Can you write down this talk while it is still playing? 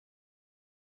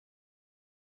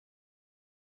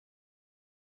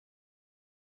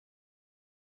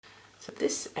So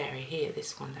this area here,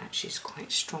 this one actually is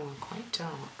quite strong and quite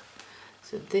dark.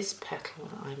 So this petal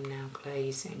that I'm now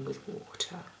glazing with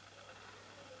water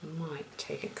might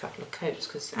take a couple of coats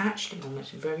because it's actually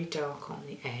almost very dark on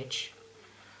the edge.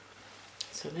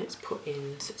 So let's put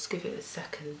in, so let's give it a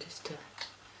second just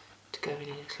to go in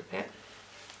a little bit.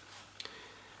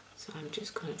 So I'm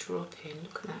just going to drop in,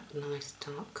 look at that nice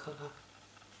dark colour.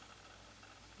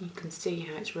 You can see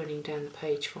how it's running down the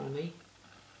page for me.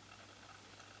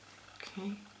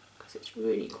 Okay, because it's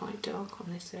really quite dark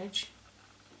on this edge.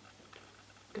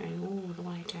 Going all the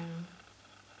way down.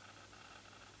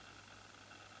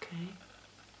 Okay,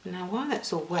 now while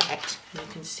that's all wet, and you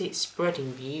can see it's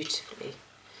spreading beautifully,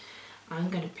 I'm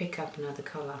going to pick up another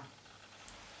colour.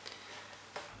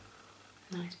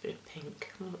 Nice bit of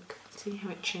pink, look, see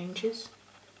how it changes?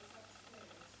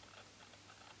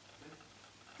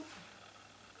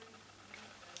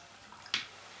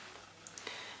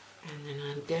 And then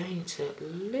I'm going to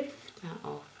lift that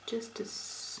off just a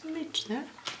smidge there.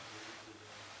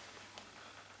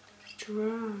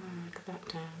 Drag that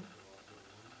down.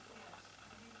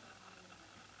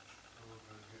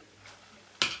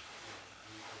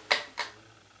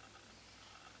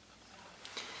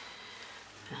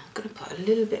 And I'm going to put a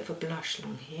little bit of a blush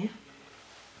along here,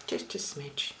 just a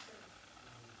smidge.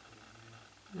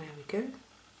 There we go.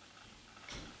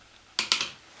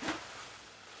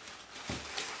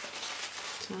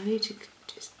 So I need to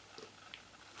just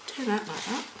do that like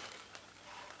that.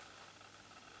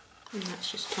 And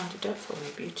that's just tidied up for me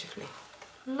beautifully.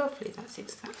 Lovely, that's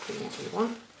exactly what we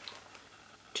want.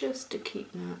 Just to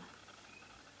keep that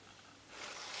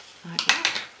like that.